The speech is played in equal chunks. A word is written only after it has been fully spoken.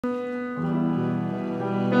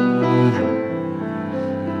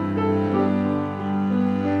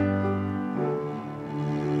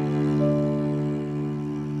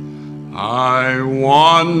I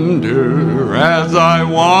wonder as I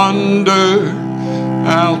wander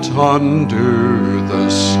out under the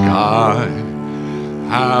sky,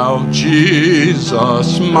 how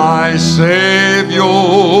Jesus, my Savior,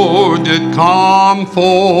 did come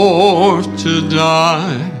forth to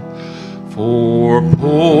die for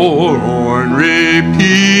poor ornery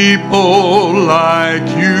people like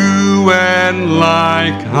you and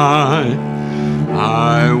like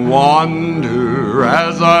I wonder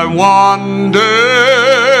as I wander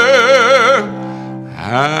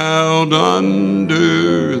out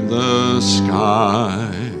under the sky.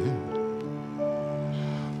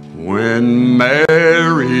 When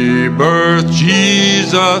Mary birthed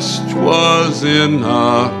Jesus, 'twas in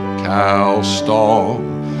a cow stall,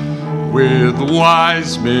 with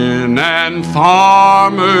wise men and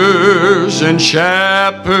farmers and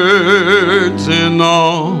shepherds and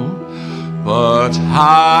all. But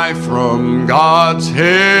high from God's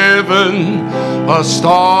heaven a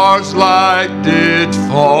star's light did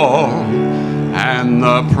fall, and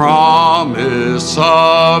the promise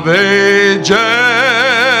of ages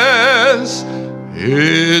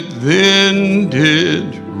it then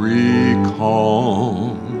did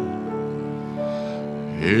recall.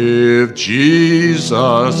 If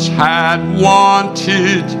Jesus had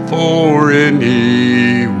wanted for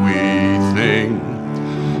any wee thing,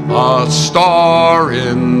 a star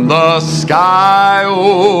in the sky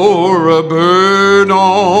or a bird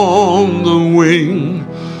on the wing,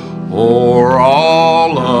 or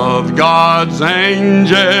all of God's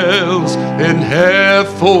angels in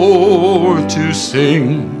heaven to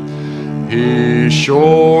sing, he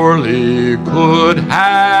surely could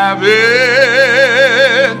have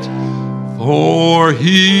it, for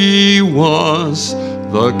he was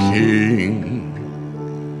the King.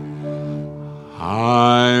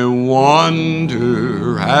 I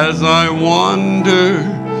wonder as I wander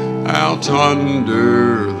out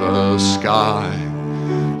under the sky,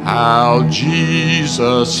 how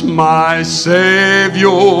Jesus, my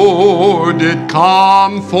Savior, did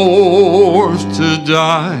come forth to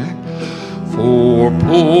die for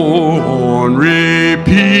poor ornery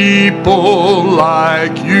people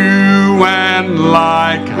like you and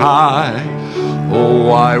like I.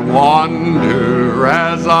 Oh, I wonder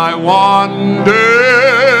as I wander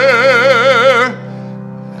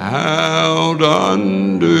out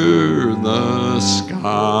under the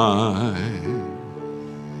sky.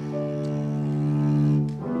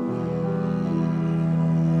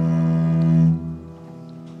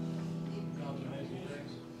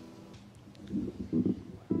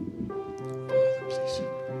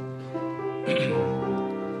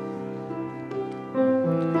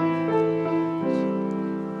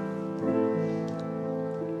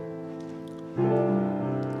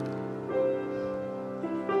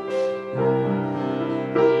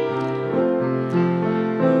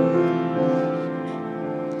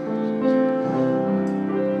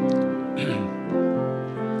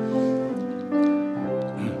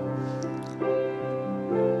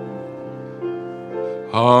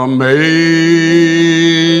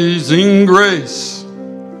 Amazing grace,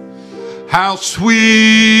 how sweet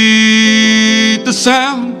the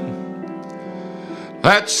sound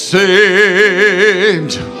that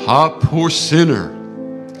saved a poor sinner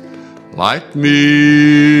like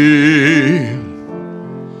me.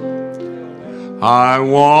 I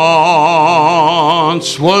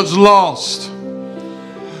once was lost,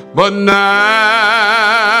 but now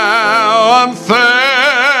I'm found.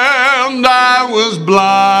 I was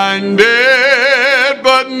blinded,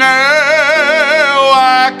 but now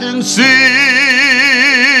I can see.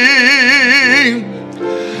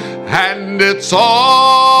 And it's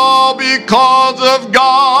all because of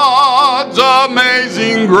God's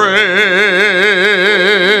amazing grace.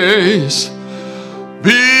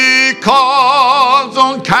 Because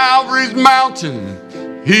on Calvary's mountain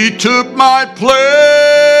he took my place.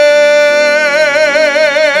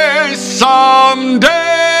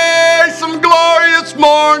 Someday, some glorious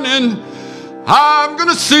morning, I'm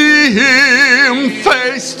gonna see him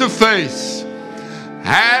face to face.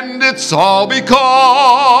 And it's all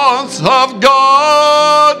because of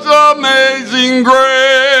God's amazing grace.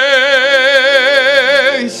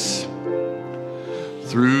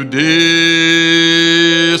 Through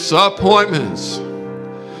disappointments,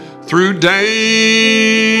 through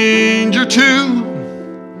danger too,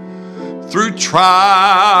 through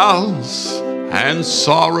trials and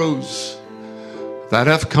sorrows that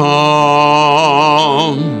have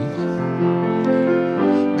come,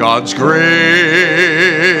 God's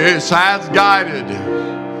grace has guided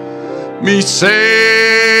me safely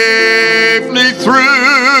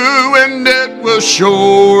through, and it will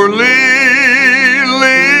surely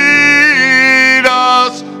lead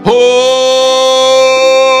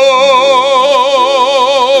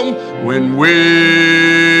home when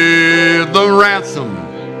with the ransom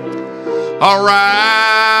around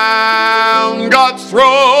God's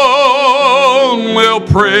throne we'll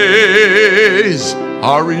praise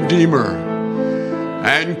our Redeemer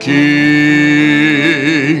and King.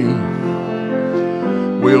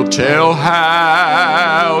 We'll tell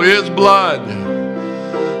how His blood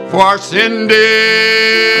for our sin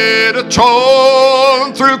did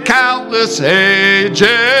atone through countless ages.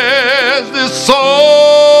 This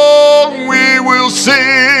song we will sing,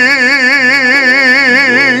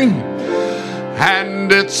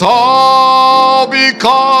 and it's all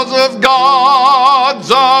because of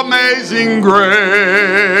God's amazing grace.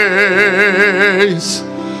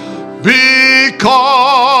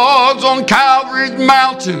 Because on Calvary's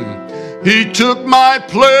mountain He took my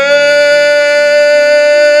place.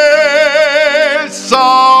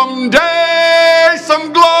 Someday,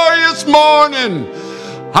 some glorious morning,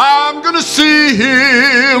 I'm gonna see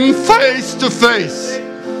Him face to face.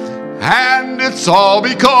 And it's all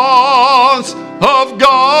because of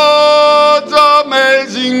God's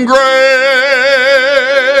amazing grace.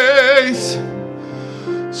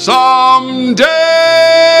 Someday,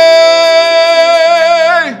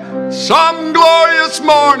 some glorious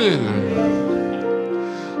morning,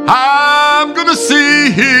 I'm gonna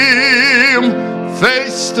see Him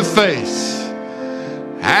face to face.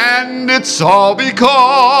 And it's all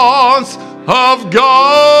because of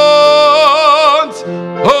God.